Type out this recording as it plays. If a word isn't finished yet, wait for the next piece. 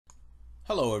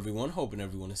Hello everyone, hoping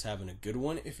everyone is having a good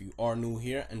one. If you are new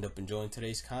here, end up enjoying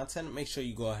today's content, make sure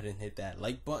you go ahead and hit that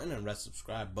like button and that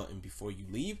subscribe button before you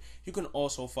leave. You can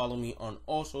also follow me on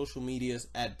all social medias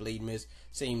at Blademiss,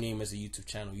 same name as the YouTube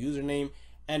channel username.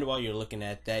 And while you're looking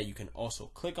at that, you can also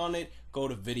click on it, go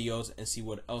to videos, and see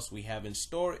what else we have in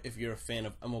store if you're a fan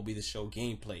of MLB The Show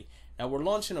gameplay. Now we're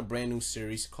launching a brand new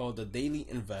series called The Daily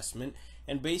Investment,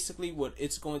 and basically what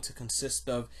it's going to consist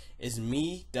of is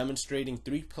me demonstrating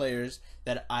 3 players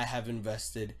that I have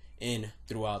invested in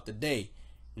throughout the day.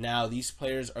 Now these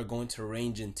players are going to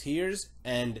range in tiers,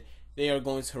 and they are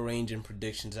going to range in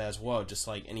predictions as well, just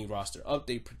like any roster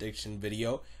update prediction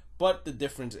video. But the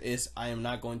difference is I am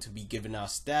not going to be giving out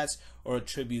stats or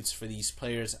attributes for these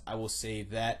players. I will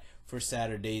save that for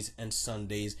Saturdays and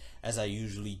Sundays as I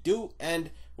usually do.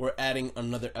 And we're adding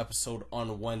another episode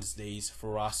on Wednesdays for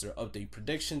roster update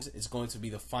predictions. It's going to be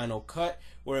the final cut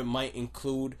where it might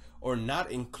include or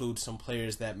not include some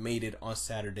players that made it on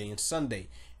Saturday and Sunday.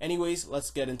 Anyways,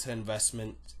 let's get into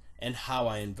investment and how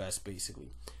I invest basically.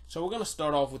 So we're going to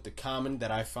start off with the common that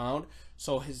I found.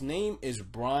 So his name is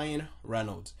Brian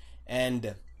Reynolds.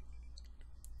 And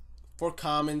for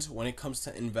commons, when it comes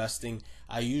to investing,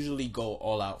 I usually go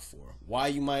all out for. Why,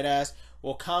 you might ask?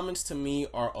 Well, commons to me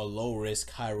are a low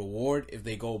risk, high reward. If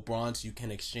they go bronze, you can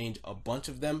exchange a bunch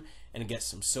of them and get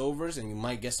some silvers, and you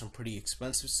might get some pretty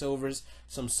expensive silvers,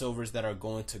 some silvers that are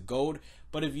going to gold.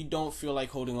 But if you don't feel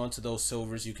like holding on to those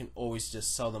silvers, you can always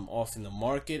just sell them off in the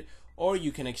market, or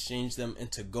you can exchange them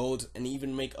into golds and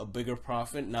even make a bigger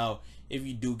profit. Now, if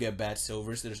you do get bad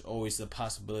silvers, there's always the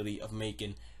possibility of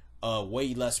making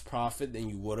way less profit than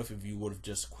you would have if you would have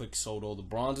just quick sold all the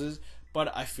bronzes.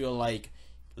 But I feel like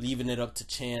leaving it up to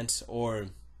chance or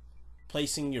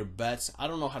placing your bets, I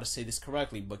don't know how to say this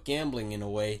correctly, but gambling in a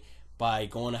way by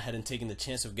going ahead and taking the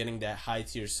chance of getting that high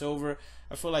tier silver,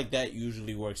 I feel like that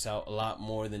usually works out a lot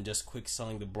more than just quick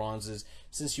selling the bronzes,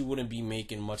 since you wouldn't be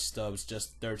making much stubs,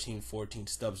 just 13, 14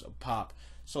 stubs a pop.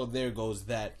 So there goes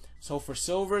that. So for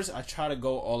silvers, I try to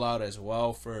go all out as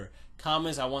well. For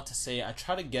commons, I want to say I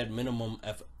try to get minimum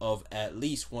of at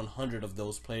least 100 of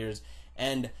those players,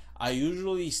 and I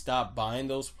usually stop buying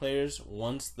those players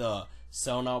once the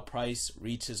sell now price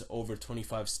reaches over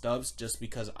 25 stubs, just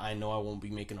because I know I won't be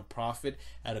making a profit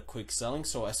at a quick selling.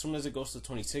 So as soon as it goes to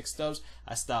 26 stubs,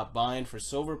 I stop buying for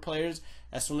silver players.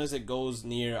 As soon as it goes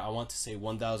near, I want to say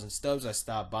 1,000 stubs, I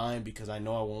stop buying because I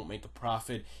know I won't make a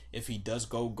profit if he does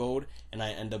go gold and I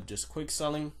end up just quick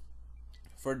selling.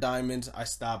 For diamonds, I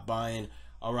stop buying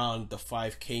around the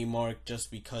 5K mark,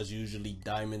 just because usually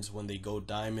diamonds, when they go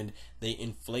diamond, they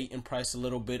inflate in price a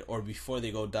little bit, or before they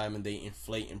go diamond, they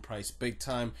inflate in price big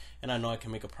time, and I know I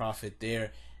can make a profit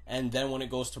there. And then when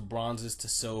it goes to bronzes to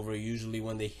silver, usually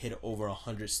when they hit over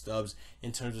 100 stubs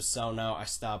in terms of sell now, I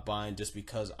stop buying, just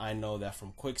because I know that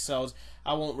from quick sells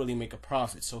I won't really make a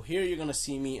profit. So here you're gonna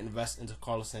see me invest into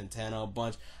Carlos Santana a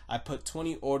bunch. I put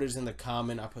 20 orders in the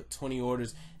common, I put 20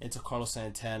 orders into Carlos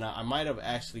Santana. I might have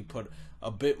actually put a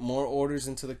bit more orders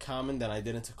into the common than I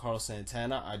did into Carlos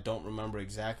Santana. I don't remember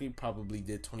exactly, probably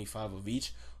did 25 of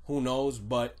each, who knows.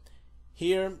 But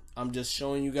here I'm just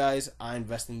showing you guys I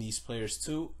invest in these players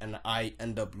too, and I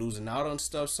end up losing out on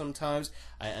stuff sometimes.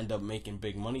 I end up making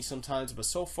big money sometimes, but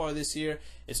so far this year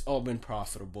it's all been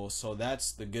profitable. So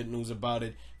that's the good news about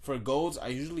it. For golds, I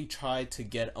usually try to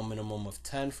get a minimum of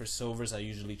 10. For silvers, I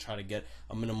usually try to get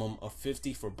a minimum of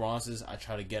 50. For bronzes, I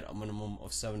try to get a minimum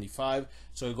of 75.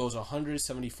 So it goes 100,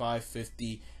 75,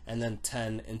 50, and then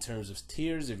 10 in terms of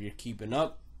tiers if you're keeping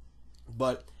up.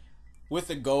 But with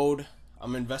the gold,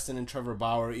 I'm investing in Trevor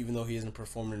Bauer, even though he isn't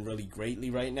performing really greatly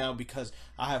right now, because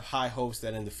I have high hopes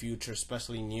that in the future,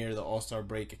 especially near the All-Star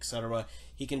break, etc.,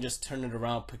 he can just turn it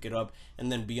around, pick it up,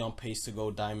 and then be on pace to go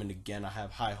diamond again. I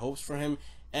have high hopes for him.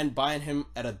 And buying him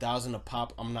at 1,000 a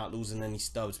pop, I'm not losing any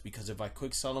stubs, because if I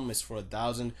quick sell him, it's for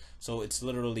 1,000. So it's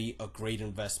literally a great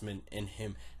investment in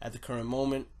him at the current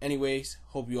moment. Anyways,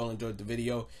 hope you all enjoyed the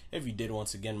video. If you did,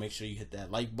 once again, make sure you hit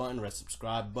that like button, red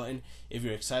subscribe button. If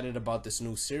you're excited about this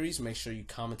new series, make sure you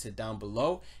comment it down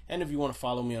below. And if you want to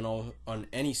follow me on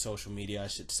any social media, I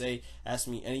should say, ask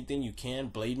me anything you can.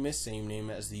 Blademiss, same name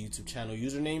as the YouTube channel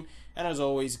username. And as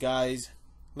always, guys,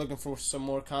 looking for some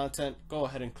more content, go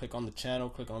ahead and click on the channel,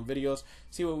 click on videos,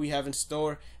 see what we have in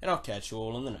store, and I'll catch you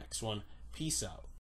all in the next one. Peace out.